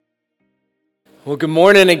Well, good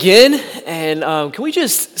morning again, and can we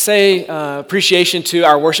just say appreciation to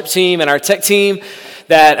our worship team and our tech team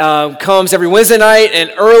that comes every Wednesday night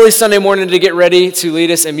and early Sunday morning to get ready to lead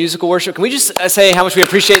us in musical worship. Can we just say how much we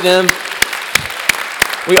appreciate them?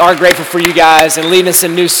 We are grateful for you guys and leading us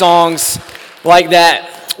in new songs like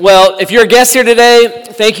that. Well, if you're a guest here today,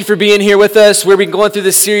 thank you for being here with us. We've been going through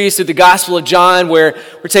this series through the Gospel of John where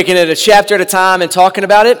we're taking it a chapter at a time and talking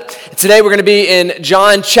about it. And today we're going to be in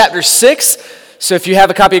John chapter 6. So if you have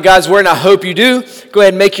a copy of God's Word, and I hope you do, go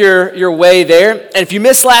ahead and make your way there. And if you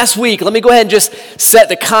missed last week, let me go ahead and just set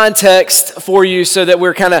the context for you so that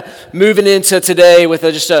we're kind of moving into today with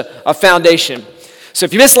just a foundation. So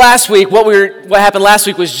if you missed last week, what happened last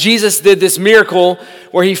week was Jesus did this miracle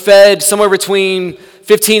where he fed somewhere between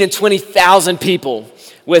 15 and 20,000 people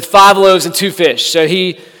with 5 loaves and 2 fish. So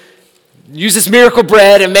he used this miracle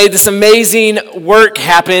bread and made this amazing work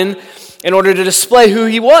happen in order to display who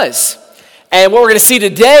he was. And what we're going to see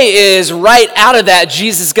today is right out of that,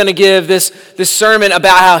 Jesus is going to give this sermon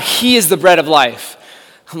about how he is the bread of life.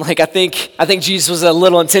 I think Jesus was a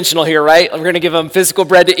little intentional here, right? We're going to give them physical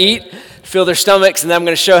bread to eat, fill their stomachs, and then I'm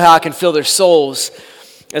going to show how I can fill their souls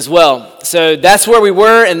as well. So that's where we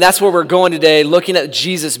were, and that's where we're going today, looking at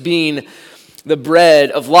Jesus being the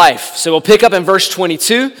bread of life. So we'll pick up in verse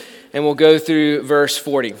 22, and we'll go through verse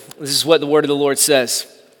 40. This is what the word of the Lord says.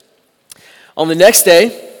 On the next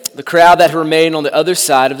day, the crowd that had remained on the other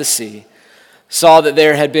side of the sea saw that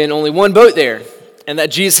there had been only one boat there, and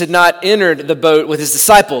that Jesus had not entered the boat with his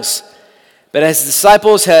disciples, but as his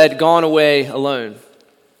disciples had gone away alone.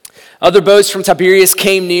 Other boats from Tiberias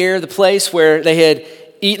came near the place where they had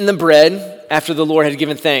eaten the bread after the Lord had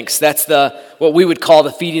given thanks. That's what we would call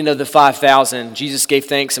the feeding of the 5,000. Jesus gave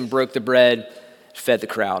thanks and broke the bread, fed the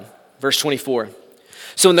crowd. Verse 24.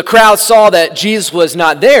 So when the crowd saw that Jesus was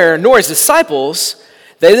not there, nor his disciples,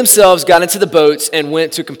 they themselves got into the boats and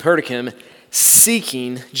went to Capernaum,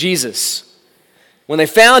 seeking Jesus. When they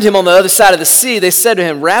found him on the other side of the sea, they said to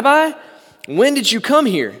him, "Rabbi, when did you come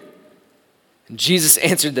here?" And Jesus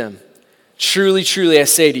answered them, "Truly, truly, I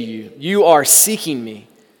say to you, you are seeking me,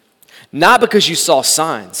 not because you saw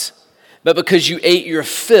signs, but because you ate your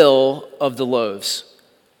fill of the loaves.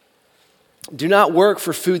 Do not work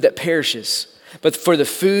for food that perishes, but for the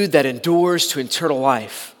food that endures to eternal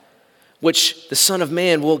life, which the Son of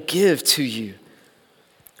Man will give to you.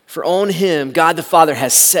 For on him God the Father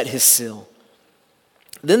has set his seal."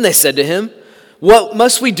 Then they said to him, "What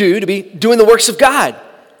must we do to be doing the works of God?"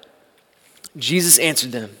 Jesus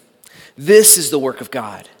answered them, "This is the work of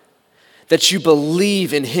God, that you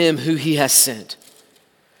believe in him who he has sent."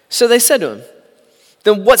 So they said to him,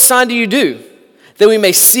 "Then what sign do you do, that we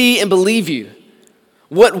may see and believe you?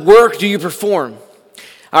 What work do you perform?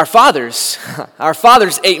 Our fathers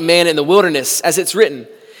ate manna in the wilderness, as it's written,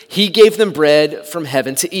 he gave them bread from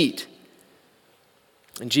heaven to eat."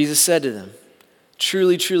 And Jesus said to them,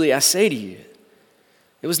 "Truly, truly, I say to you,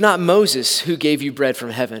 it was not Moses who gave you bread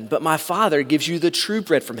from heaven, but my Father gives you the true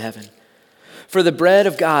bread from heaven. For the bread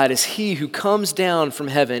of God is he who comes down from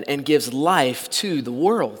heaven and gives life to the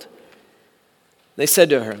world." They said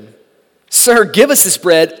to him, "Sir, give us this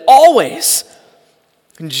bread always."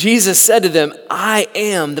 And Jesus said to them, "I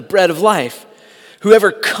am the bread of life.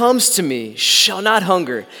 Whoever comes to me shall not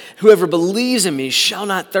hunger. Whoever believes in me shall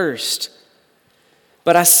not thirst.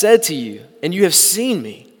 But I said to you, and you have seen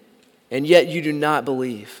me, and yet you do not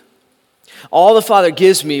believe. All the Father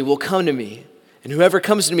gives me will come to me, and whoever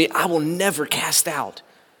comes to me I will never cast out.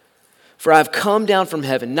 For I have come down from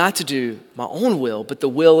heaven not to do my own will, but the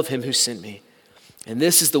will of him who sent me. And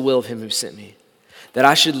this is the will of him who sent me, that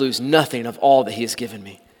I should lose nothing of all that he has given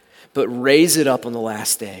me, but raise it up on the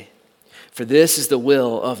last day. For this is the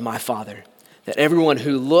will of my Father, that everyone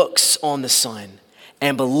who looks on the Son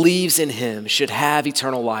and believes in him should have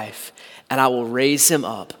eternal life, and I will raise him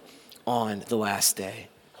up on the last day."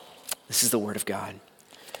 This is the word of God.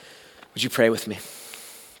 Would you pray with me?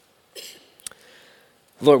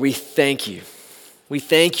 Lord, we thank you. We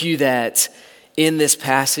thank you that in this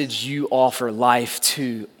passage you offer life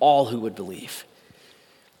to all who would believe.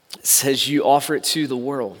 It says you offer it to the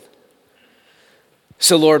world.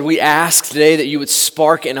 So Lord, we ask today that you would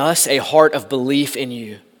spark in us a heart of belief in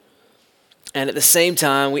you. And at the same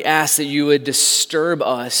time, we ask that you would disturb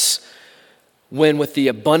us when with the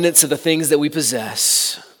abundance of the things that we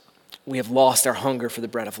possess, we have lost our hunger for the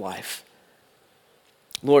bread of life.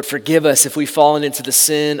 Lord, forgive us if we've fallen into the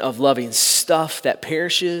sin of loving stuff that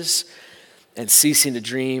perishes and ceasing to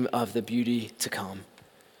dream of the beauty to come.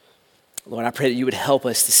 Lord, I pray that you would help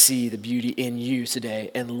us to see the beauty in you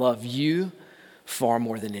today and love you far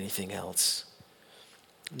more than anything else.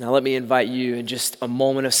 Now let me invite you in just a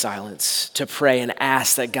moment of silence to pray and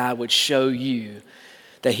ask that God would show you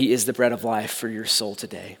that he is the bread of life for your soul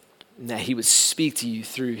today, and that he would speak to you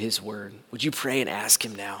through his word. Would you pray and ask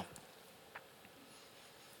him now?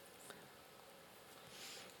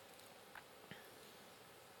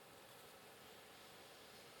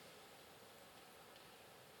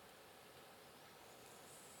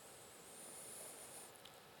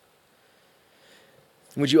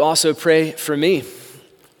 Would you also pray for me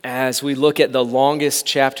as we look at the longest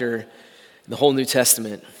chapter in the whole New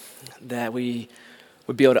Testament, that we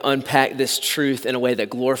would be able to unpack this truth in a way that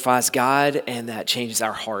glorifies God and that changes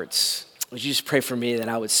our hearts? Would you just pray for me that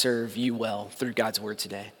I would serve you well through God's word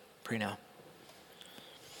today? Pray now.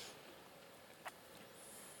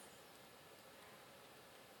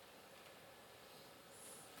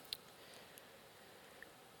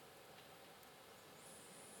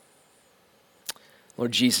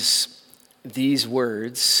 Lord Jesus, these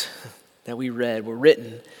words that we read were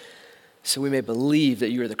written so we may believe that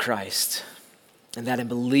you are the Christ, and that in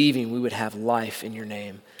believing we would have life in your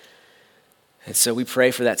name. And so we pray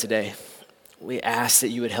for that today. We ask that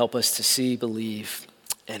you would help us to see, believe,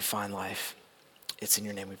 and find life. It's in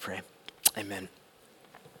your name we pray. Amen.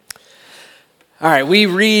 All right, we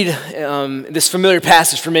read this familiar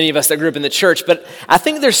passage for many of us that grew up in the church, but I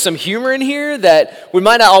think there's some humor in here that we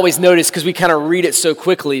might not always notice because we kind of read it so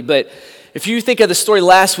quickly. But if you think of the story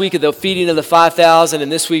last week of the feeding of the 5,000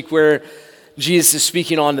 and this week where Jesus is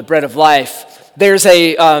speaking on the bread of life, there's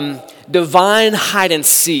a divine hide and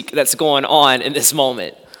seek that's going on in this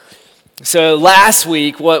moment. So last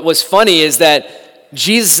week, what was funny is that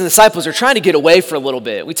Jesus and the disciples are trying to get away for a little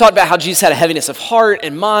bit. We talked about how Jesus had a heaviness of heart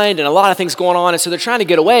and mind and a lot of things going on, and so they're trying to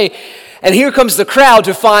get away. And here comes the crowd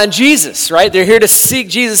to find Jesus, right? They're here to seek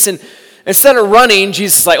Jesus, and instead of running,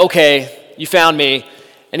 Jesus is like, okay, you found me.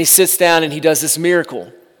 And he sits down and he does this miracle.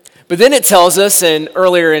 But then it tells us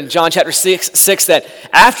earlier in John chapter 6 that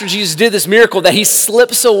after Jesus did this miracle that he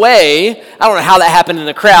slips away. I don't know how that happened in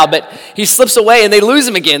the crowd, but he slips away and they lose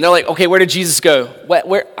him again. They're like, okay, where did Jesus go?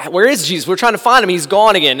 Where is Jesus? We're trying to find him. He's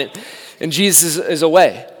gone again. And Jesus is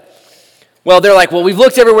away. Well, they're like, well, we've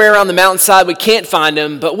looked everywhere around the mountainside. We can't find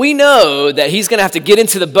him, but we know that he's going to have to get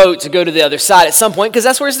into the boat to go to the other side at some point because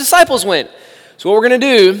that's where his disciples went. So what we're going to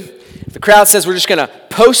do, the crowd says we're just going to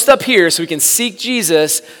post up here so we can seek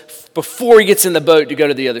Jesus before he gets in the boat to go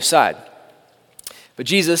to the other side. But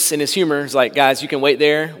Jesus, in his humor, is like, guys, you can wait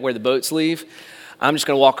there where the boats leave. I'm just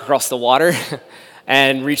going to walk across the water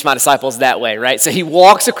and reach my disciples that way, right? So he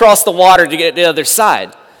walks across the water to get to the other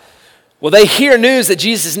side. Well, they hear news that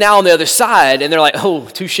Jesus is now on the other side, and they're like, oh,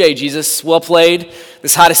 touche, Jesus, well played.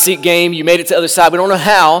 This hide-and-seek game, you made it to the other side. We don't know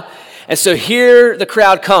how. And so here the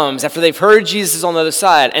crowd comes after they've heard Jesus is on the other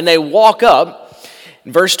side, and they walk up.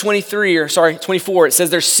 In verse 24, it says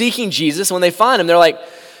they're seeking Jesus. When they find him, they're like,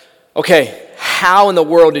 okay, how in the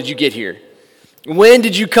world did you get here? When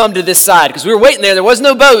did you come to this side? Because we were waiting there was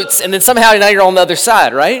no boats, and then somehow now you're on the other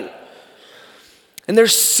side, right? And they're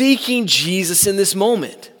seeking Jesus in this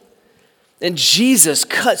moment. And Jesus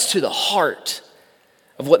cuts to the heart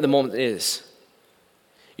of what the moment is.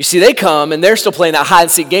 You see, they come, and they're still playing that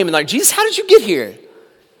hide-and-seek game, and they're like, Jesus, how did you get here?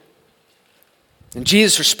 And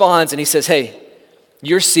Jesus responds, and he says, hey,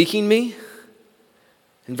 you're seeking me?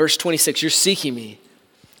 In verse 26, you're seeking me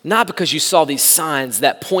not because you saw these signs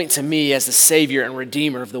that point to me as the Savior and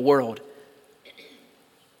Redeemer of the world.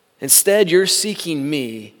 Instead, you're seeking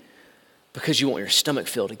me because you want your stomach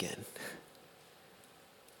filled again.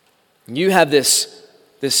 You have this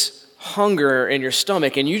hunger in your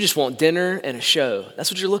stomach and you just want dinner and a show. That's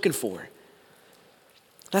what you're looking for.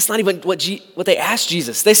 That's not even what they asked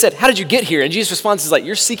Jesus. They said, how did you get here? And Jesus' response is like,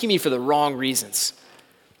 you're seeking me for the wrong reasons.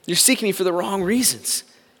 You're seeking me for the wrong reasons.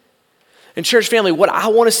 And church family, what I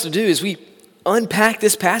want us to do is we unpack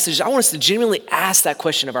this passage. I want us to genuinely ask that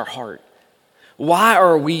question of our heart. Why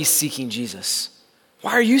are we seeking Jesus?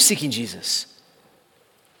 Why are you seeking Jesus?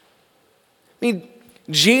 I mean,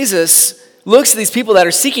 Jesus looks at these people that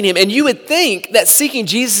are seeking him, and you would think that seeking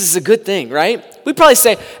Jesus is a good thing, right? We'd probably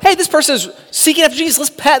say, hey, this person is seeking after Jesus. Let's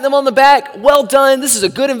pat them on the back. Well done. This is a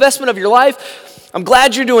good investment of your life. I'm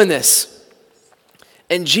glad you're doing this.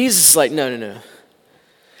 And Jesus is like, no.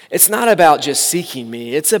 It's not about just seeking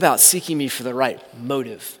me. It's about seeking me for the right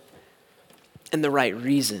motive and the right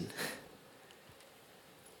reason.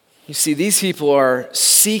 You see, these people are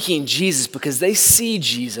seeking Jesus because they see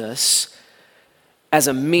Jesus as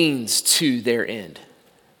a means to their end,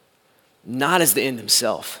 not as the end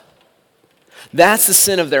himself. That's the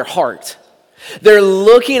sin of their heart. They're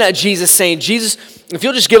looking at Jesus saying, Jesus, if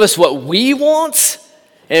you'll just give us what we want,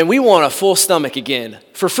 and we want a full stomach again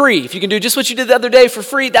for free. If you can do just what you did the other day for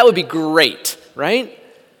free, that would be great, right?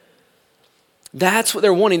 That's what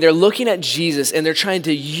they're wanting. They're looking at Jesus and they're trying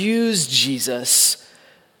to use Jesus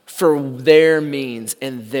for their means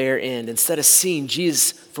and their end instead of seeing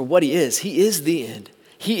Jesus for what he is. He is the end.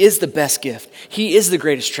 He is the best gift. He is the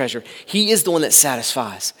greatest treasure. He is the one that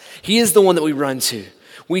satisfies. He is the one that we run to.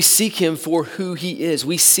 We seek him for who he is.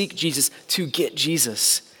 We seek Jesus to get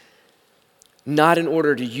Jesus, not in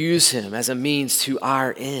order to use him as a means to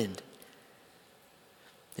our end.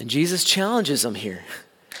 And Jesus challenges them here.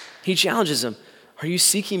 He challenges them, are you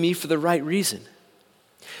seeking me for the right reason?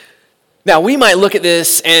 Now, we might look at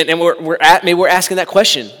this and maybe we're asking that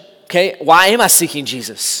question, okay? Why am I seeking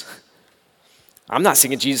Jesus? I'm not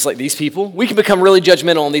seeking Jesus like these people. We can become really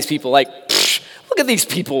judgmental on these people, like, look at these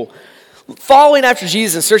people following after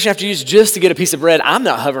Jesus and searching after Jesus just to get a piece of bread. I'm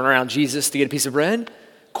not hovering around Jesus to get a piece of bread.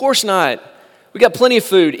 Of course not. We got plenty of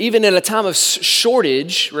food. Even in a time of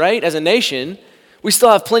shortage, right, as a nation, we still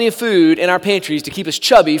have plenty of food in our pantries to keep us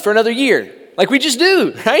chubby for another year. Like we just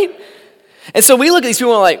do, right? And so we look at these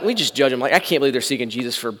people and like, we just judge them like, I can't believe they're seeking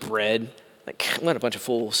Jesus for bread. Like, what a bunch of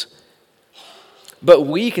fools. But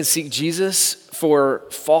we can seek Jesus for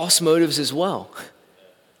false motives as well.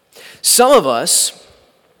 Some of us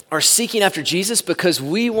are seeking after Jesus because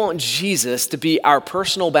we want Jesus to be our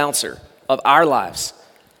personal bouncer of our lives.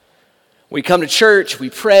 We come to church, we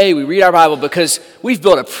pray, we read our Bible because we've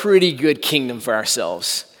built a pretty good kingdom for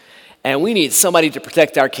ourselves. And we need somebody to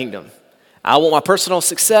protect our kingdom. I want my personal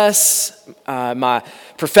success, my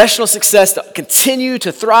professional success to continue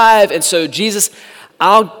to thrive. And so, Jesus,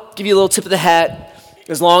 I'll give you a little tip of the hat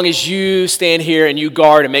as long as you stand here and you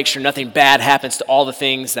guard and make sure nothing bad happens to all the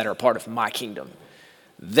things that are a part of my kingdom.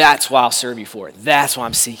 That's why I'll serve you for it. That's why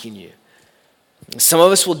I'm seeking you. And some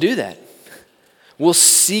of us will do that. We'll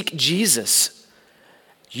seek Jesus,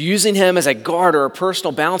 using him as a guard or a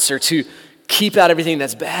personal bouncer to keep out everything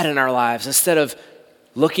that's bad in our lives instead of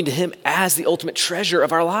looking to him as the ultimate treasure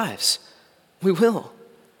of our lives. We will.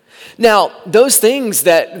 Now, those things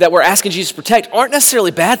that we're asking Jesus to protect aren't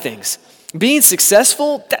necessarily bad things. Being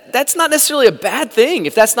successful, that's not necessarily a bad thing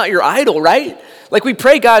if that's not your idol, right? Like we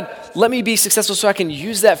pray, God, let me be successful so I can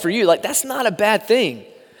use that for you. Like that's not a bad thing.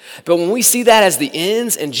 But when we see that as the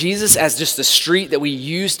ends and Jesus as just the street that we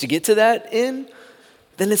use to get to that end,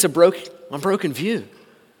 then it's a broken view.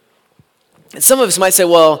 And some of us might say,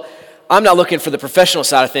 well, I'm not looking for the professional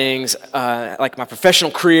side of things, like my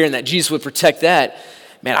professional career and that Jesus would protect that.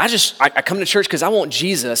 Man, I come to church because I want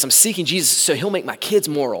Jesus. I'm seeking Jesus so he'll make my kids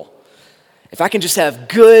moral. If I can just have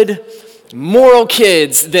good, moral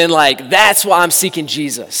kids, then like that's why I'm seeking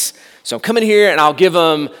Jesus. So I'm coming here and I'll give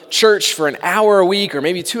them church for an hour a week or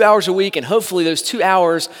maybe 2 hours a week, and hopefully those 2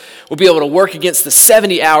 hours will be able to work against the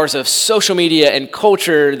 70 hours of social media and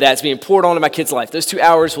culture that's being poured onto my kids' life. Those 2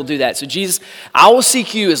 hours will do that. So Jesus, I will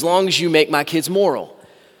seek you as long as you make my kids moral.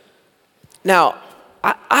 Now,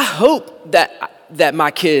 I hope that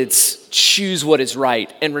my kids choose what is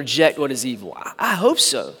right and reject what is evil. I hope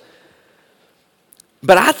so.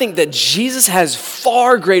 But I think that Jesus has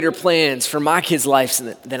far greater plans for my kids' lives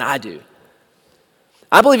than I do.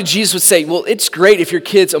 I believe Jesus would say, well, it's great if your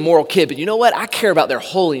kid's a moral kid, but you know what? I care about their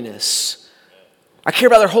holiness. I care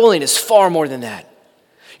about their holiness far more than that.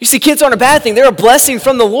 You see, kids aren't a bad thing. They're a blessing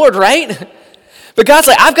from the Lord, right? But God's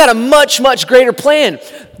like, I've got a much, much greater plan.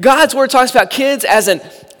 God's word talks about kids as an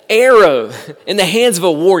arrow in the hands of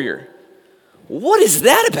a warrior. What is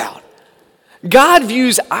that about? God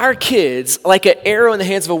views our kids like an arrow in the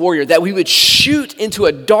hands of a warrior that we would shoot into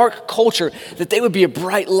a dark culture, that they would be a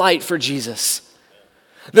bright light for Jesus.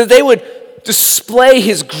 That they would display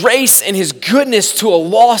his grace and his goodness to a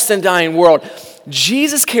lost and dying world.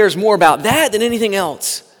 Jesus cares more about that than anything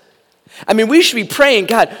else. I mean, we should be praying,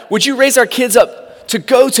 God, would you raise our kids up to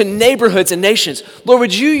go to neighborhoods and nations? Lord,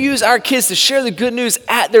 would you use our kids to share the good news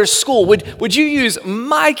at their school? Would you use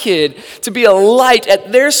my kid to be a light at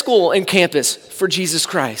their school and campus for Jesus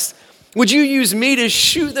Christ? Would you use me to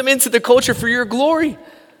shoot them into the culture for your glory?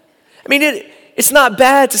 I mean, it's not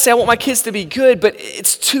bad to say I want my kids to be good, but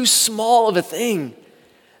it's too small of a thing.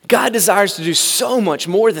 God desires to do so much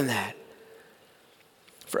more than that.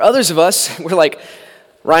 For others of us, we're like,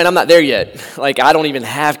 Ryan, I'm not there yet. Like, I don't even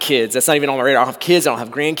have kids. That's not even on my radar. I don't have kids. I don't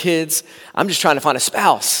have grandkids. I'm just trying to find a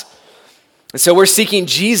spouse. And so we're seeking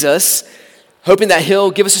Jesus, hoping that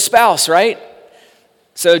he'll give us a spouse, right?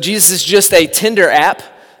 So Jesus is just a Tinder app,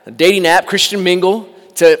 a dating app, Christian Mingle,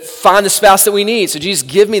 to find the spouse that we need. So Jesus,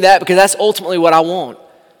 give me that because that's ultimately what I want.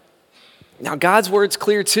 Now, God's word's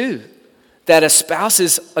clear too, that a spouse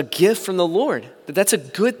is a gift from the Lord, that that's a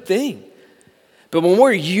good thing. But when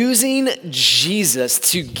we're using Jesus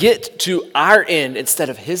to get to our end instead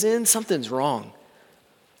of his end, something's wrong.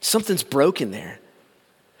 Something's broken there.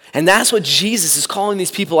 And that's what Jesus is calling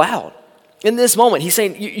these people out. In this moment, he's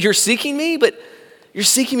saying, you're seeking me, but you're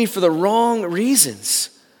seeking me for the wrong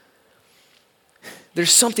reasons.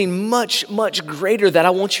 There's something much, much greater that I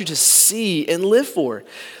want you to see and live for.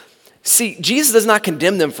 See, Jesus does not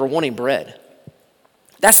condemn them for wanting bread.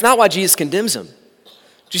 That's not why Jesus condemns them.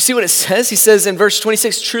 Do you see what it says? He says in verse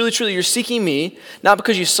 26, truly, truly, you're seeking me, not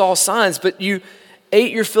because you saw signs, but you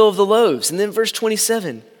ate your fill of the loaves. And then verse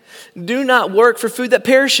 27, do not work for food that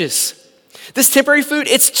perishes. This temporary food,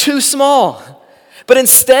 it's too small. But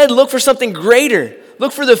instead, look for something greater.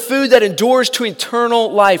 Look for the food that endures to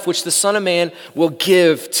eternal life, which the Son of Man will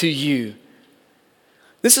give to you.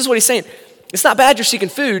 This is what he's saying. It's not bad you're seeking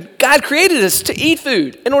food. God created us to eat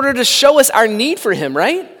food in order to show us our need for him,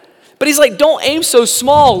 right? But he's like, don't aim so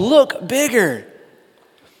small, look bigger.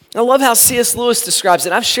 I love how C.S. Lewis describes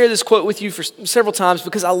it. I've shared this quote with you for several times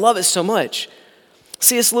because I love it so much.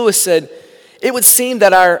 C.S. Lewis said, it would seem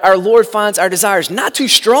that our Lord finds our desires not too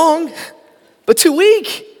strong, but too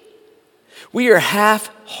weak. We are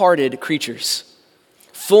half-hearted creatures,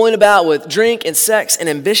 fooling about with drink and sex and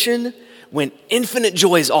ambition when infinite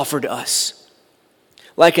joy is offered to us.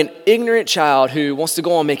 Like an ignorant child who wants to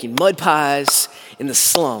go on making mud pies in the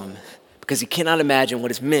slum because he cannot imagine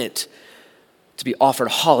what it's meant to be offered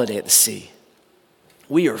a holiday at the sea.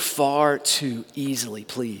 We are far too easily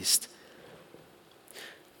pleased.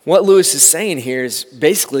 What Lewis is saying here is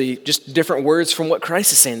basically just different words from what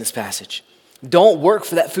Christ is saying in this passage. Don't work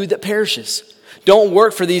for that food that perishes. Don't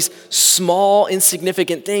work for these small,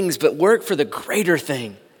 insignificant things, but work for the greater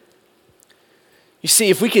thing. You see,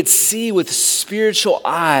 if we could see with spiritual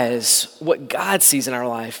eyes what God sees in our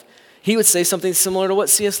life, he would say something similar to what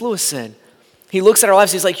C.S. Lewis said. He looks at our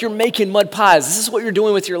lives, he's like, you're making mud pies. This is what you're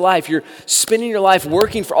doing with your life. You're spending your life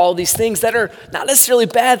working for all these things that are not necessarily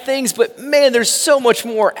bad things, but man, there's so much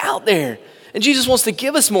more out there. And Jesus wants to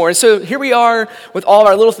give us more. And so here we are with all of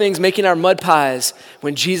our little things making our mud pies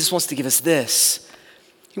when Jesus wants to give us this.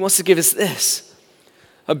 He wants to give us this.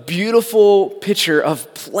 A beautiful picture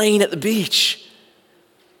of playing at the beach.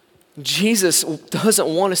 Jesus doesn't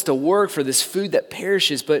want us to work for this food that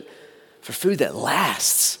perishes, but for food that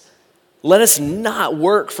lasts. Let us not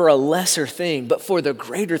work for a lesser thing, but for the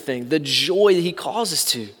greater thing, the joy that he calls us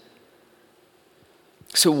to.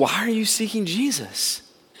 So why are you seeking Jesus?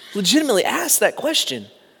 Legitimately ask that question.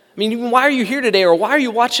 I mean, why are you here today, or why are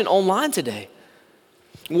you watching online today?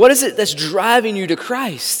 What is it that's driving you to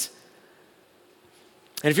Christ?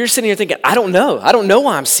 And if you're sitting here thinking, I don't know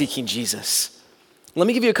why I'm seeking Jesus. Let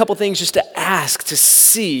me give you a couple things just to ask to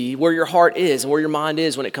see where your heart is and where your mind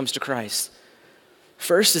is when it comes to Christ.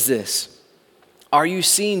 First is this: are you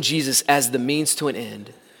seeing Jesus as the means to an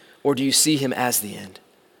end, or do you see him as the end?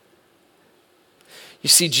 You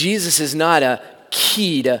see, Jesus is not a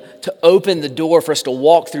key to open the door for us to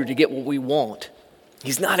walk through to get what we want.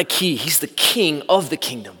 He's not a key. He's the king of the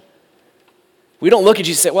kingdom. We don't look at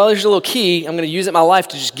Jesus and say, well, there's a little key. I'm going to use it in my life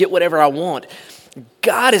to just get whatever I want.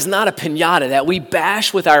 God is not a piñata that we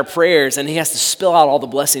bash with our prayers and he has to spill out all the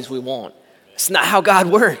blessings we want. That's not how God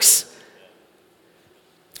works.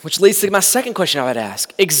 Which leads to my second question I would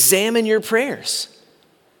ask. Examine your prayers.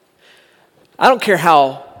 I don't care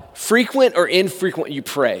how frequent or infrequent you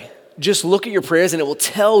pray. Just look at your prayers and it will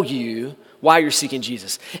tell you why you're seeking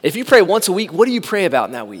Jesus. If you pray once a week, what do you pray about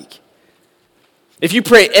in that week? If you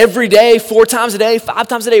pray every day, 4 times a day, 5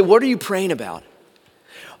 times a day, what are you praying about?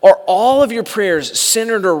 Are all of your prayers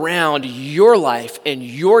centered around your life and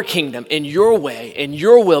your kingdom and your way and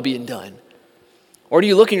your will being done? Or do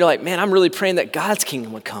you look and you're like, man, I'm really praying that God's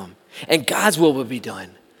kingdom would come and God's will would be done,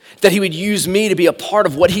 that he would use me to be a part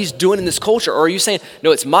of what he's doing in this culture? Or are you saying,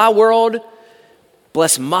 no, it's my world,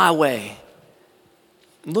 bless my way?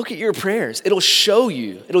 Look at your prayers. It'll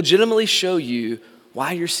legitimately show you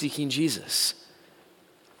why you're seeking Jesus.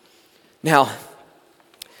 Now,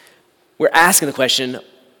 we're asking the question,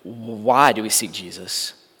 why do we seek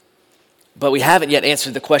Jesus? But we haven't yet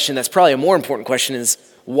answered the question that's probably a more important question is,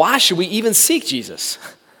 why should we even seek Jesus?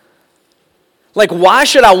 Like, why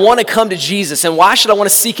should I want to come to Jesus, and why should I want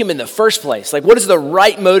to seek him in the first place? Like, what is the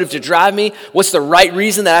right motive to drive me? What's the right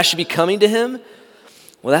reason that I should be coming to him?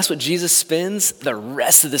 Well, that's what Jesus spends the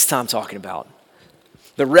rest of this time talking about.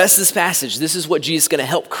 The rest of this passage, this is what Jesus is going to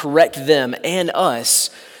help correct them and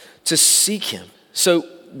us to seek him. So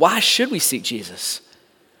why should we seek Jesus?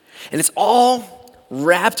 And it's all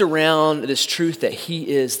wrapped around this truth that he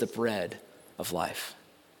is the bread of life.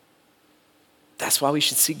 That's why we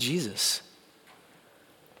should seek Jesus.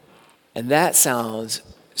 And that sounds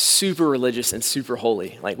super religious and super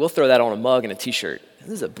holy. Like, we'll throw that on a mug and a t-shirt.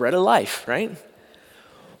 This is the bread of life, right?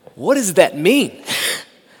 What does that mean?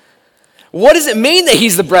 What does it mean that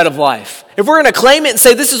he's the bread of life? If we're going to claim it and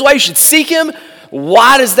say this is why you should seek him,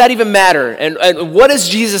 why does that even matter? And what is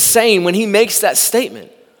Jesus saying when he makes that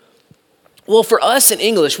statement? Well, for us in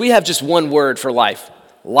English, we have just one word for life.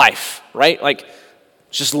 Life, right? Like,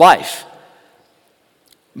 just life.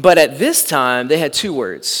 But at this time, they had two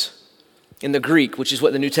words in the Greek, which is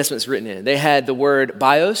what the New Testament is written in. They had the word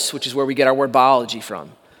bios, which is where we get our word biology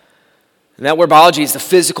from. And that word biology is the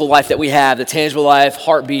physical life that we have, the tangible life,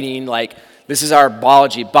 heart beating, like this is our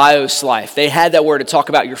biology, bios life. They had that word to talk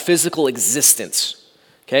about your physical existence,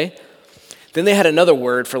 okay? Then they had another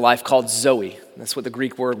word for life called zoe. That's what the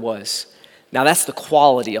Greek word was. Now that's the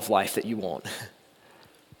quality of life that you want.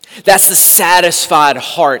 That's the satisfied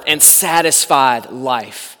heart and satisfied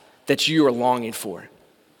life that you are longing for.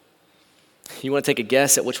 You want to take a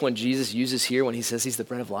guess at which one Jesus uses here when he says he's the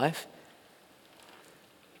bread of life?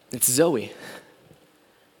 It's Zoe.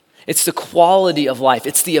 It's the quality of life.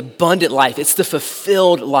 It's the abundant life. It's the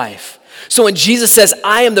fulfilled life. So when Jesus says,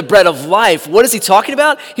 I am the bread of life, what is he talking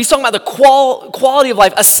about? He's talking about the quality of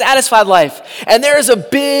life, a satisfied life. And there is a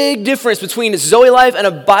big difference between a Zoe life and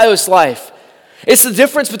a bios life. It's the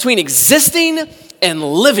difference between existing and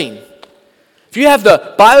living. If you have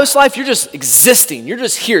the bios life, you're just existing. You're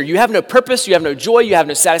just here. You have no purpose. You have no joy. You have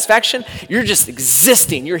no satisfaction. You're just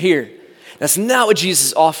existing. You're here. That's not what Jesus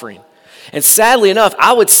is offering. And sadly enough,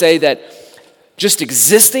 I would say that just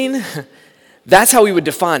existing, that's how we would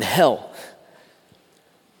define hell.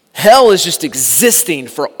 Hell is just existing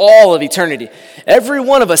for all of eternity. Every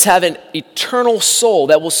one of us have an eternal soul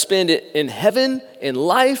that will spend it in heaven, in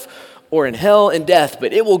life, or in hell and death,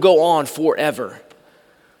 but it will go on forever.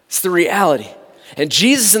 It's the reality. And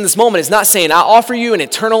Jesus in this moment is not saying, I offer you an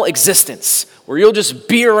eternal existence where you'll just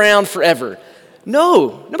be around forever.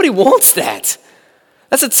 No, nobody wants that.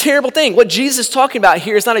 That's a terrible thing. What Jesus is talking about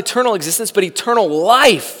here is not eternal existence, but eternal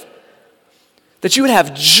life. That you would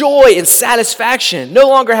have joy and satisfaction, no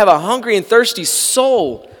longer have a hungry and thirsty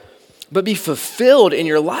soul, but be fulfilled in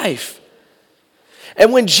your life.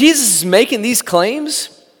 And when Jesus is making these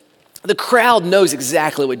claims, the crowd knows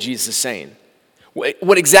exactly what Jesus is saying,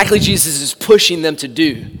 what exactly Jesus is pushing them to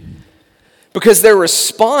do. Because their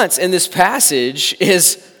response in this passage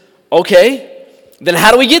is, okay, then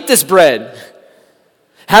how do we get this bread?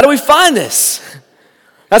 How do we find this?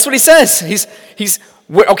 That's what he says. He's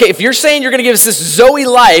okay, if you're saying you're going to give us this Zoe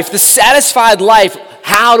life, this satisfied life,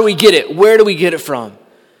 how do we get it? Where do we get it from?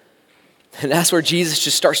 And that's where Jesus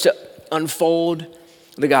just starts to unfold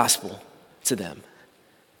the gospel to them.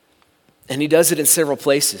 And he does it in several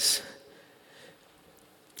places.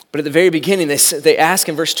 But at the very beginning, they ask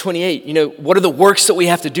in verse 28, what are the works that we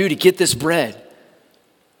have to do to get this bread?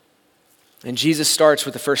 And Jesus starts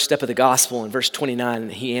with the first step of the gospel in verse 29,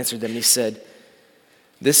 and he answered them and he said,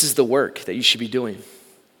 this is the work that you should be doing,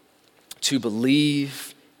 to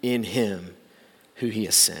believe in him who he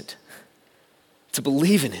has sent. To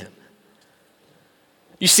believe in him.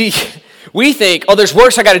 You see, we think, there's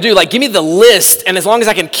works I got to do. Like, give me the list, and as long as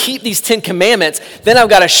I can keep these 10 commandments, then I've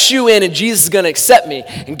got to shoe in, and Jesus is going to accept me,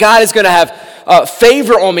 and God is going to have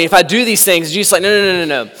favor on me if I do these things. Jesus is like,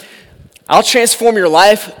 no. I'll transform your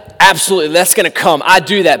life. Absolutely, that's going to come. I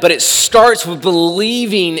do that, but it starts with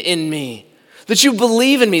believing in me. That you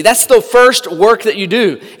believe in me. That's the first work that you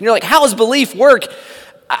do. And you're like, how does belief work?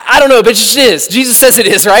 I don't know, but it just is. Jesus says it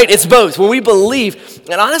is, right? It's both. When we believe,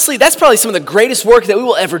 and honestly, that's probably some of the greatest work that we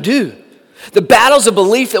will ever do. The battles of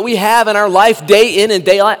belief that we have in our life day in and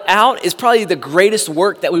day out is probably the greatest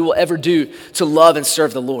work that we will ever do to love and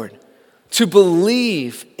serve the Lord. To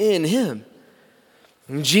believe in him.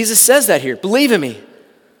 And Jesus says that here. Believe in me.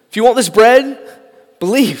 If you want this bread,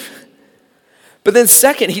 believe. But then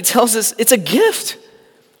second, he tells us it's a gift.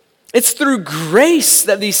 It's through grace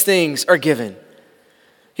that these things are given.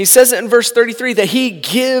 He says it in verse 33 that he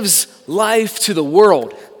gives life to the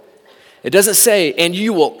world. It doesn't say, and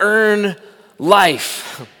you will earn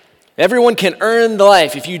life. Everyone can earn the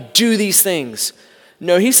life if you do these things.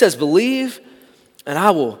 No, he says, believe and I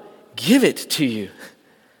will give it to you.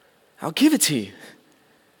 I'll give it to you.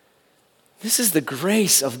 This is the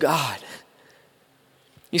grace of God.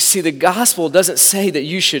 You see, the gospel doesn't say that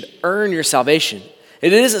you should earn your salvation.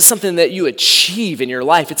 It isn't something that you achieve in your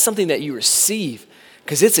life. It's something that you receive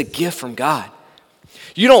because it's a gift from God.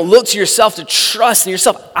 You don't look to yourself to trust in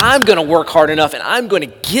yourself. I'm going to work hard enough and I'm going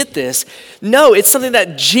to get this. No, it's something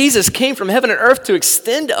that Jesus came from heaven and earth to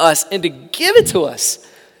extend to us and to give it to us.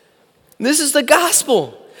 This is the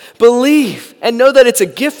gospel. Believe and know that it's a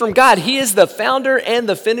gift from God. He is the founder and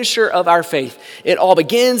the finisher of our faith. It all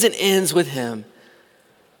begins and ends with him.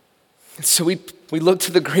 And so we look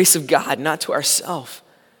to the grace of God, not to ourselves.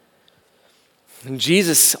 And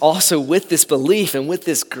Jesus also, with this belief and with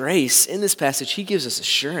this grace in this passage, he gives us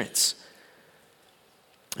assurance.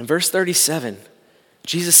 In verse 37,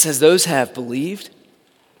 Jesus says, those have believed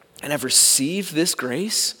and have received this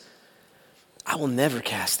grace, I will never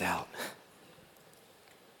cast out.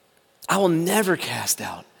 I will never cast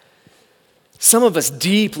out. Some of us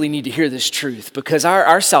deeply need to hear this truth because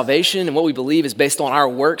our salvation and what we believe is based on our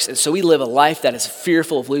works, and so we live a life that is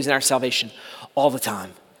fearful of losing our salvation all the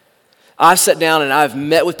time. I've sat down and I've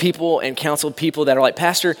met with people and counseled people that are like,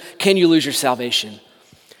 Pastor, can you lose your salvation?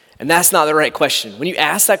 And that's not the right question. When you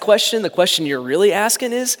ask that question, the question you're really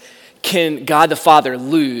asking is, can God the Father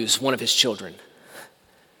lose one of his children?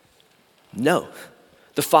 No.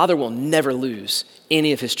 The Father will never lose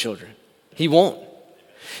any of his children. He won't.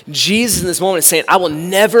 Jesus in this moment is saying, I will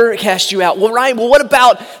never cast you out. Well, Ryan, what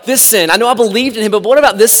about this sin? I know I believed in him, but what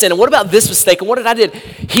about this sin? And what about this mistake? And what did I do?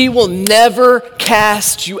 He will never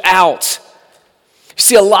cast you out. You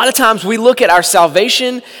see, a lot of times we look at our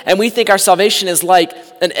salvation and we think our salvation is like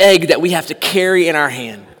an egg that we have to carry in our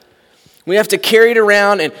hand. We have to carry it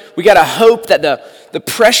around, and we got to hope that the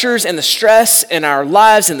pressures and the stress in our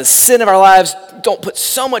lives and the sin of our lives don't put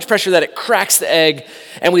so much pressure that it cracks the egg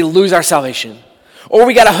and we lose our salvation. Or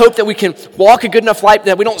we got to hope that we can walk a good enough life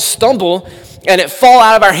that we don't stumble and it fall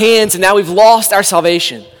out of our hands and now we've lost our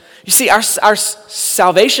salvation. You see, our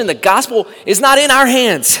salvation, the gospel, is not in our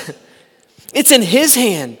hands. It's in his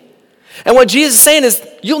hand. And what Jesus is saying is,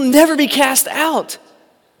 you'll never be cast out.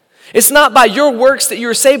 It's not by your works that you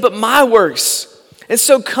are saved, but my works. And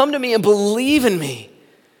so come to me and believe in me.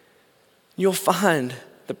 You'll find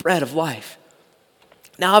the bread of life.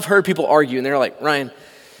 Now, I've heard people argue, and they're like, Ryan,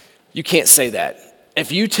 you can't say that.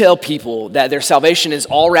 If you tell people that their salvation is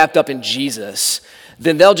all wrapped up in Jesus,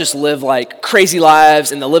 then they'll just live like crazy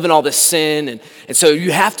lives and they'll live in all this sin. And so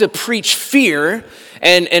you have to preach fear.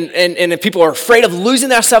 And if people are afraid of losing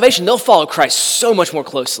their salvation, they'll follow Christ so much more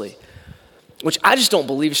closely, which I just don't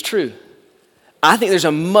believe is true. I think there's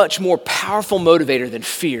a much more powerful motivator than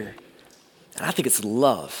fear, and I think it's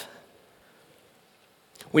love.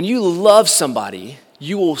 When you love somebody,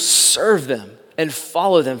 you will serve them and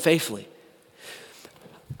follow them faithfully.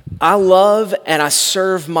 I love and I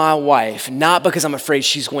serve my wife, not because I'm afraid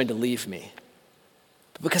she's going to leave me,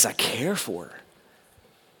 but because I care for her.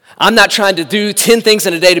 I'm not trying to do 10 things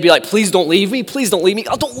in a day to be like, please don't leave me, please don't leave me,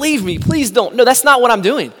 oh, don't leave me, please don't. No, that's not what I'm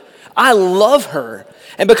doing. I love her,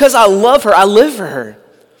 and because I love her, I live for her.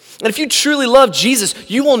 And if you truly love Jesus,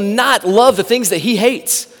 you will not love the things that he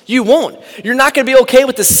hates. You won't. You're not going to be okay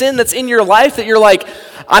with the sin that's in your life that you're like,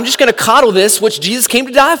 I'm just going to coddle this, which Jesus came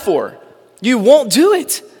to die for. You won't do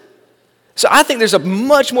it. So I think there's a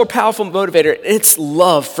much more powerful motivator. It's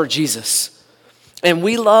love for Jesus. And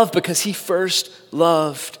we love because he first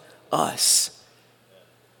loved us.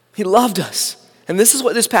 He loved us. And this is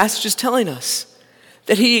what this passage is telling us.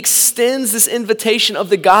 That he extends this invitation of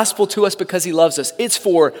the gospel to us because he loves us. It's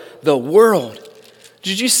for the world.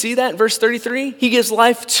 Did you see that in verse 33? He gives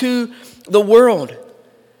life to the world.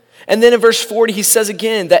 And then in verse 40, he says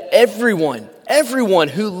again that everyone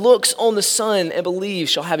who looks on the Son and believes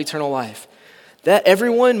shall have eternal life. That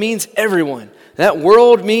everyone means everyone. That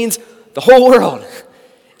world means the whole world.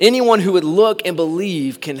 Anyone who would look and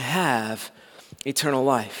believe can have eternal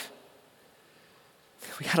life.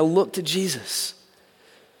 We got to look to Jesus.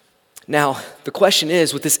 Now, the question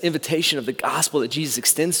is, with this invitation of the gospel that Jesus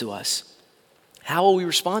extends to us, how will we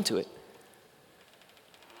respond to it?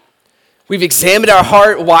 We've examined our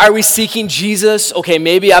heart. Why are we seeking Jesus? Okay,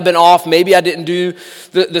 maybe I've been off. Maybe I didn't do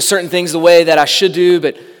the certain things the way that I should do.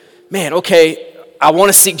 But man, okay, I want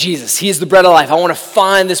to seek Jesus. He is the bread of life. I want to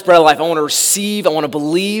find this bread of life. I want to receive. I want to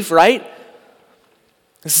believe, right?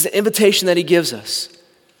 This is the invitation that he gives us.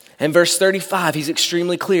 In verse 35, he's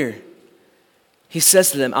extremely clear. He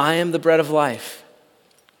says to them, I am the bread of life.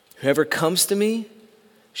 Whoever comes to me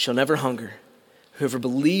shall never hunger. Whoever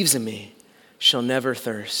believes in me shall never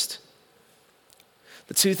thirst.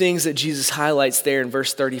 The two things that Jesus highlights there in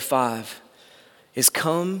verse 35 is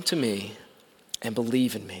come to me and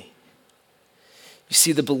believe in me. You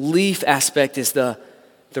see, the belief aspect is the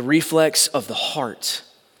reflex of the heart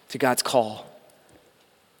to God's call.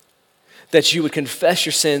 That you would confess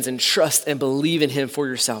your sins and trust and believe in him for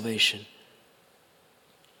your salvation.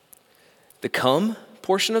 The come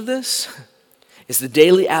portion of this is the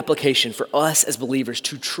daily application for us as believers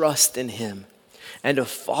to trust in him and to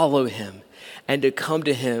follow him and to come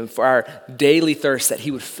to him for our daily thirst that he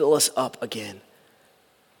would fill us up again.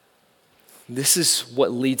 This is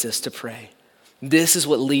what leads us to pray. This is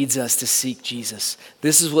what leads us to seek Jesus.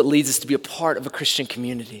 This is what leads us to be a part of a Christian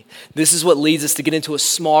community. This is what leads us to get into a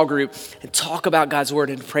small group and talk about God's word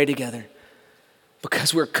and pray together.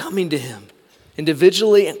 Because we're coming to him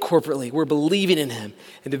individually and corporately. We're believing in him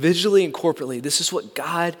individually and corporately. This is what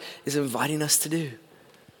God is inviting us to do.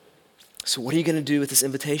 So what are you going to do with this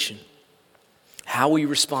invitation? How will you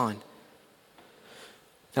respond?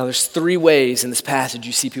 Now there's 3 ways in this passage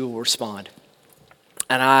you see people will respond.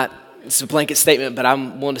 And it's a blanket statement, but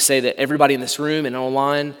I'm willing to say that everybody in this room and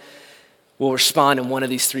online will respond in one of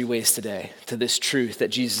these 3 ways today to this truth that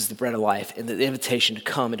Jesus is the bread of life and the invitation to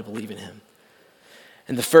come and to believe in him.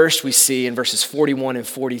 And the first we see in verses 41 and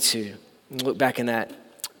 42. Look back in that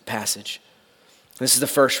passage. This is the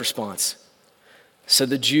first response. So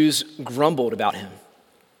the Jews grumbled about him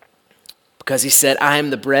because he said, I am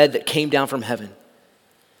the bread that came down from heaven.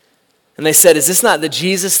 And they said, is this not the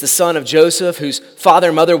Jesus, the son of Joseph, whose father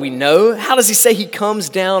and mother we know? How does he say he comes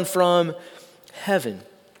down from heaven?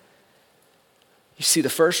 You see, the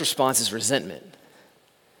first response is resentment.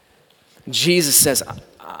 Jesus says,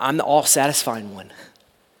 I'm the all-satisfying one.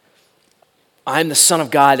 I'm the Son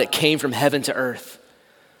of God that came from heaven to earth.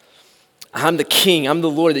 I'm the King, I'm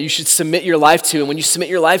the Lord that you should submit your life to. And when you submit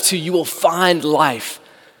your life to, you will find life.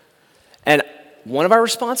 And one of our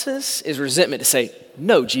responses is resentment, to say,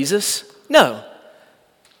 no, Jesus, no.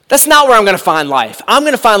 That's not where I'm going to find life. I'm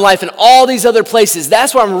going to find life in all these other places.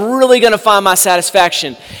 That's where I'm really going to find my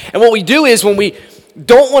satisfaction. And what we do is when we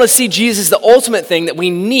don't want to see Jesus the ultimate thing that we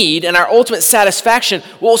need and our ultimate satisfaction,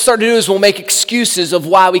 what we'll start to do is we'll make excuses of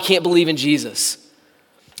why we can't believe in Jesus.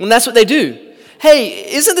 And that's what they do.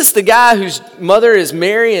 Hey, isn't this the guy whose mother is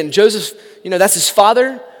Mary and Joseph, that's his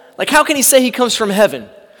father? Like, how can he say he comes from heaven?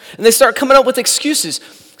 And they start coming up with excuses.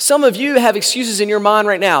 Some of you have excuses in your mind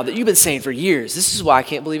right now that you've been saying for years. This is why I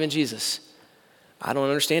can't believe in Jesus. I don't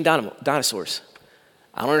understand dinosaurs.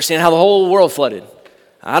 I don't understand how the whole world flooded.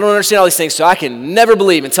 I don't understand all these things, so I can never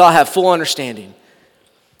believe until I have full understanding.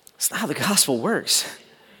 That's not how the gospel works.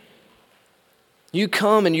 You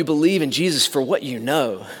come and you believe in Jesus for what you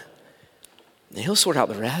know, and he'll sort out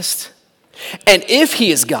the rest. And if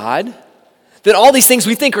he is God, then all these things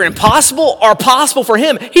we think are impossible are possible for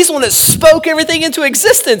him. He's the one that spoke everything into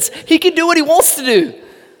existence. He can do what he wants to do.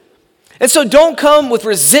 And so don't come with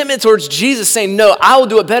resentment towards Jesus saying, no, I will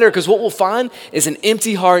do it better, because what we'll find is an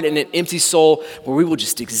empty heart and an empty soul where we will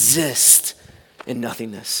just exist in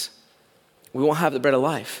nothingness. We won't have the bread of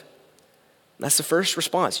life. That's the first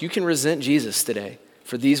response. You can resent Jesus today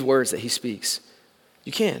for these words that he speaks.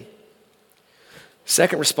 You can.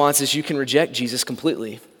 Second response is you can reject Jesus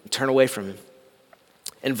completely and turn away from him.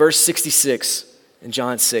 In verse 66 in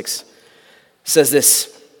John 6 says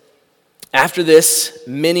this, after this,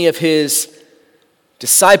 many of his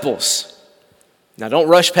disciples, now don't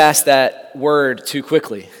rush past that word too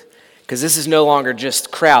quickly, because this is no longer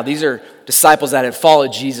just crowd. These are disciples that had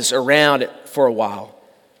followed Jesus around for a while.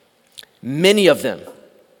 Many of them,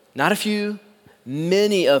 not a few,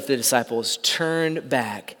 many of the disciples turned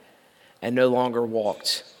back and no longer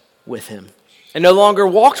walked with him.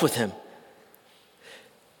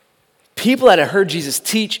 People that had heard Jesus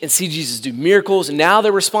teach and see Jesus do miracles, and now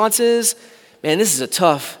their response is, man, this is a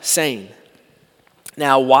tough saying.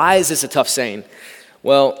 Now, why is this a tough saying?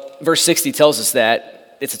 Well, verse 60 tells us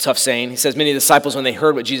that it's a tough saying. He says, many of the disciples, when they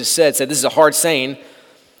heard what Jesus said, this is a hard saying.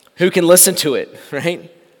 Who can listen to it,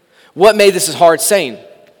 right? What made this a hard saying?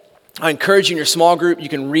 I encourage you in your small group, you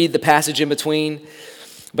can read the passage in between,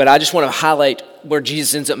 but I just want to highlight where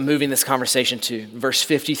Jesus ends up moving this conversation to. Verse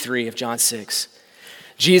 53 of John 6.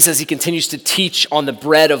 Jesus, as he continues to teach on the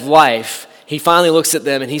bread of life, he finally looks at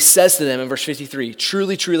them and he says to them in verse 53,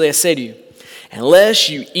 truly, truly, I say to you, unless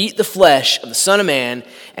you eat the flesh of the Son of Man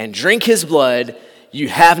and drink his blood, you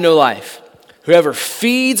have no life. Whoever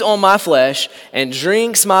feeds on my flesh and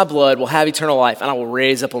drinks my blood will have eternal life, and I will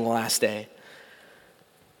raise up on the last day.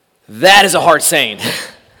 That is a hard saying.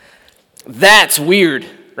 That's weird,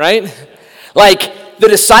 right? Like, the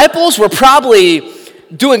disciples were probably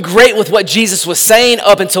doing great with what Jesus was saying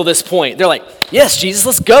up until this point. They're like, yes, Jesus,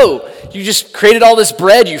 let's go. You just created all this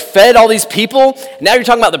bread. You fed all these people. Now you're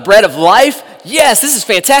talking about the bread of life. Yes, this is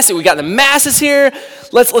fantastic. We got the masses here.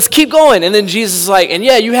 Let's keep going. And then Jesus is like, and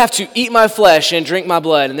yeah, you have to eat my flesh and drink my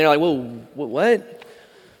blood. And they're like, whoa, what?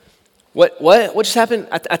 What just happened?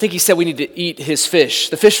 I think he said we need to eat his fish,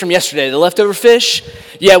 the fish from yesterday, the leftover fish.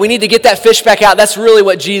 Yeah, we need to get that fish back out. That's really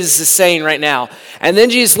what Jesus is saying right now. And then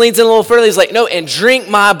Jesus leans in a little further. He's like, no, and drink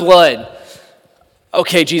my blood.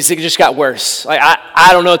 Okay, Jesus, it just got worse. Like, I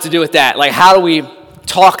don't know what to do with that. Like, how do we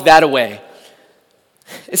talk that away?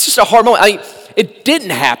 It's just a hard moment. I mean, it didn't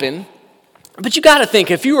happen But you got to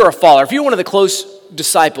think, if you were a follower, if you were one of the close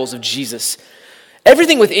disciples of Jesus,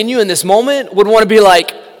 everything within you in this moment would want to be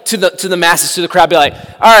like, to the masses, to the crowd, be like,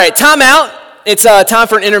 all right, time out. It's time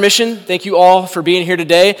for an intermission. Thank you all for being here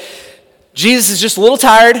today. Jesus is just a little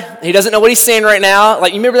tired. He doesn't know what he's saying right now.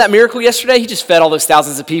 Like, you remember that miracle yesterday? He just fed all those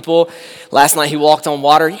thousands of people. Last night he walked on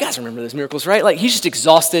water. You guys remember those miracles, right? Like, he's just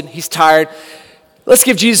exhausted. He's tired. Let's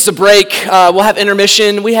give Jesus a break. We'll have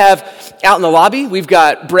intermission. We have out in the lobby, we've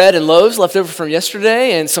got bread and loaves left over from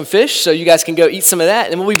yesterday and some fish, so you guys can go eat some of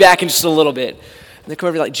that, and we'll be back in just a little bit. And they come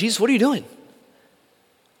over like, Jesus, what are you doing?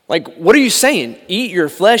 Like, what are you saying? Eat your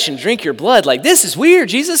flesh and drink your blood. Like, this is weird,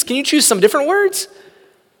 Jesus. Can you choose some different words?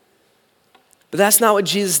 But that's not what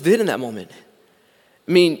Jesus did in that moment.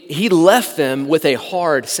 I mean, he left them with a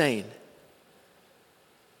hard saying.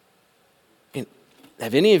 And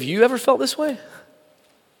have any of you ever felt this way? I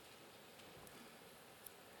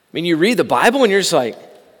mean, you read the Bible and you're just like,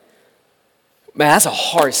 man, that's a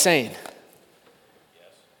hard saying.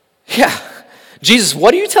 Yeah. Jesus,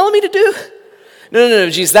 what are you telling me to do? No,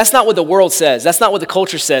 Jesus, that's not what the world says. That's not what the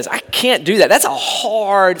culture says. I can't do that. That's a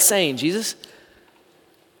hard saying, Jesus.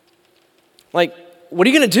 Like, what are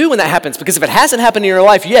you going to do when that happens? Because if it hasn't happened in your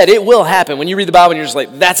life yet, it will happen. When you read the Bible and you're just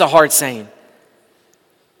like, that's a hard saying.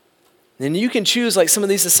 Then you can choose, like some of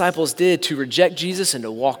these disciples did, to reject Jesus and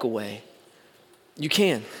to walk away. You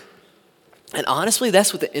can. And honestly,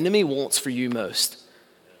 that's what the enemy wants for you most.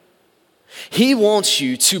 He wants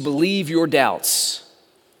you to believe your doubts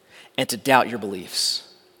and to doubt your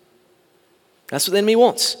beliefs. That's what the enemy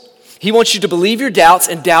wants. He wants you to believe your doubts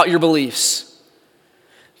and doubt your beliefs.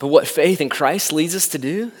 But what faith in Christ leads us to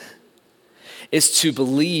do is to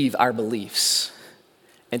believe our beliefs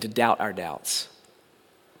and to doubt our doubts.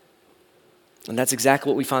 And that's exactly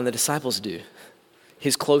what we find the disciples do.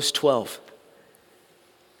 His close 12.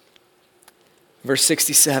 Verse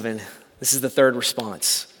 67, this is the third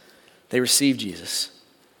response. They received Jesus.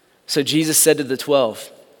 So Jesus said to the 12,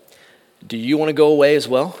 do you want to go away as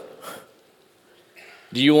well?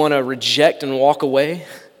 Do you want to reject and walk away?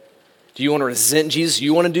 Do you want to resent Jesus?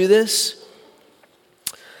 You want to do this?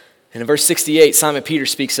 And in verse 68, Simon Peter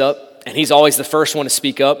speaks up, and he's always the first one to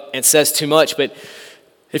speak up and says too much, but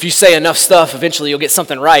if you say enough stuff, eventually you'll get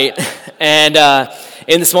something right. And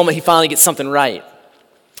in this moment, he finally gets something right.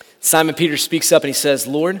 Simon Peter speaks up and he says,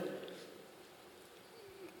 Lord,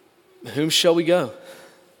 whom shall we go?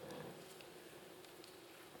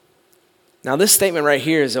 Now, this statement right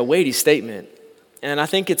here is a weighty statement, and I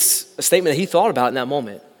think it's a statement that he thought about in that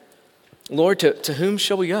moment. Lord, to whom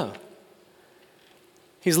shall we go?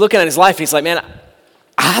 He's looking at his life and he's like, man,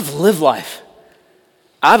 I've lived life.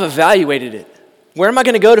 I've evaluated it. Where am I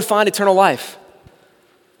going to go to find eternal life?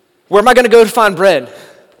 Where am I going to go to find bread?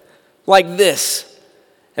 Like this.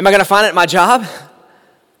 Am I going to find it at my job?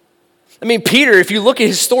 I mean, Peter, if you look at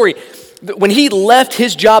his story, when he left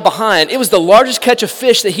his job behind, it was the largest catch of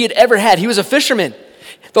fish that he had ever had. He was a fisherman.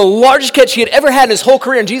 The largest catch he had ever had in his whole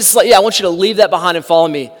career. And Jesus is like, yeah, I want you to leave that behind and follow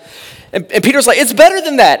me. And Peter's like, it's better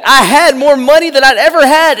than that. I had more money than I'd ever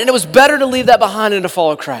had, and it was better to leave that behind and to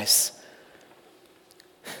follow Christ.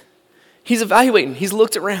 He's evaluating. He's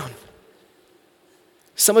looked around.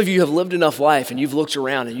 Some of you have lived enough life, and you've looked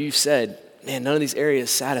around, and you've said, man, none of these areas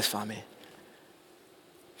satisfy me.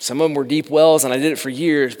 Some of them were deep wells, and I did it for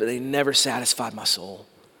years, but they never satisfied my soul.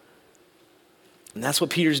 And that's what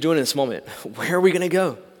Peter's doing in this moment. Where are we going to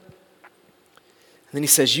go? And then he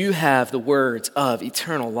says, you have the words of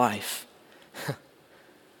eternal life.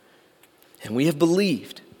 And we have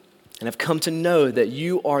believed and have come to know that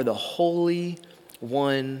you are the Holy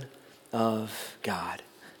One of God.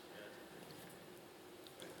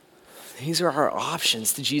 These are our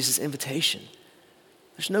options to Jesus' invitation.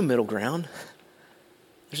 There's no middle ground.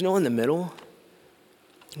 There's no in the middle.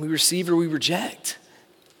 We receive or we reject.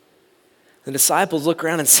 The disciples look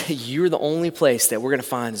around and say, you're the only place that we're going to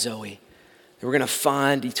find Zoe, that we're going to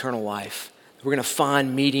find eternal life, that we're going to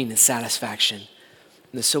find meaning and satisfaction.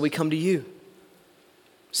 And so we come to you,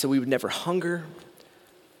 so we would never hunger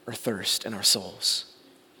or thirst in our souls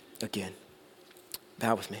again.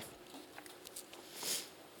 Bow with me.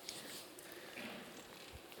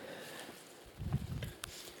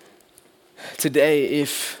 Today,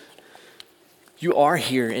 if you are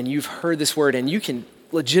here and you've heard this word and you can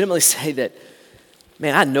legitimately say that,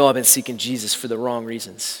 man, I know I've been seeking Jesus for the wrong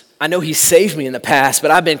reasons. I know he saved me in the past,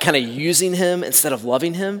 but I've been kind of using him instead of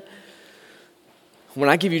loving him. When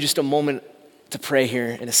I give you just a moment to pray here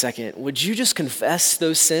in a second, would you just confess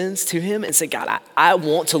those sins to him and say, God, I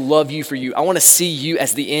want to love you for you. I want to see you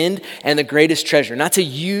as the end and the greatest treasure, not to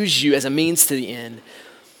use you as a means to the end,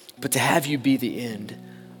 but to have you be the end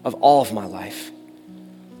of all of my life.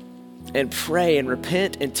 and pray and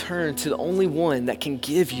repent and turn to the only one that can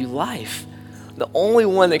give you life, the only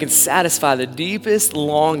one that can satisfy the deepest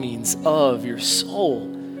longings of your soul.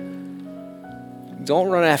 Don't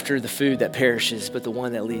run after the food that perishes, but the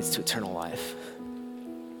one that leads to eternal life.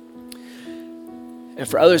 And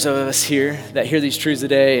for others of us here that hear these truths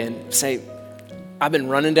today and say, I've been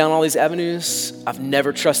running down all these avenues, I've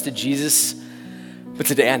never trusted Jesus, but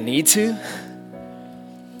today I need to,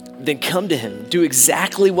 then come to him. Do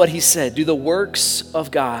exactly what he said. Do the works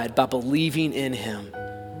of God by believing in him.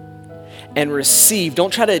 And receive,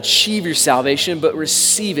 don't try to achieve your salvation, but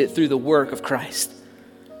receive it through the work of Christ.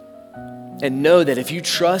 And know that if you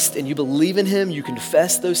trust and you believe in him, you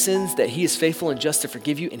confess those sins, that he is faithful and just to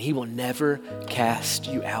forgive you, and he will never cast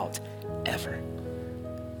you out, ever.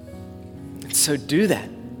 And so do that.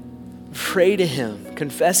 Pray to him,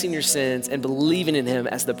 confessing your sins and believing in him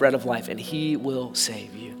as the bread of life, and he will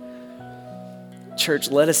save you.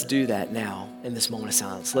 Church, let us do that now in this moment of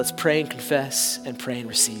silence. Let's pray and confess and pray and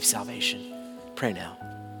receive salvation. Pray now.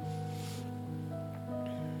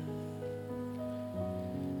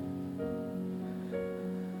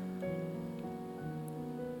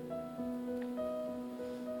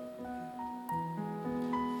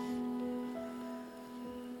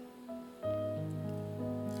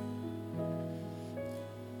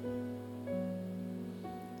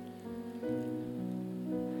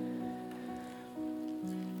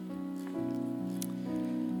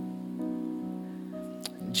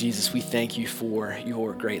 Jesus, we thank you for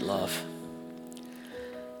your great love.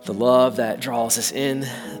 The love that draws us in,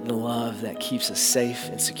 the love that keeps us safe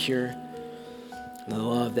and secure, the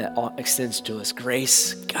love that extends to us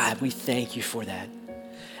grace. God, we thank you for that.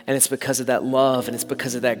 And it's because of that love and it's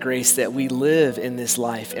because of that grace that we live in this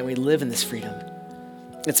life and we live in this freedom.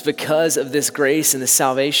 It's because of this grace and this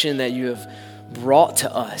salvation that you have brought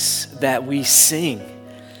to us that we sing.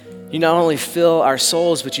 You not only fill our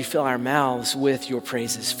souls, but you fill our mouths with your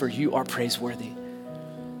praises, for you are praiseworthy.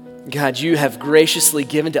 God, you have graciously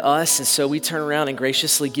given to us, and so we turn around and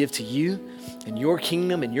graciously give to you and your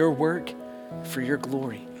kingdom and your work for your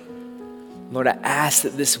glory. Lord, I ask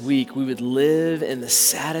that this week we would live in the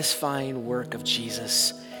satisfying work of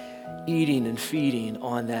Jesus, eating and feeding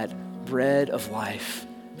on that bread of life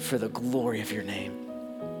for the glory of your name.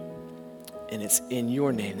 And it's in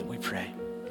your name that we pray.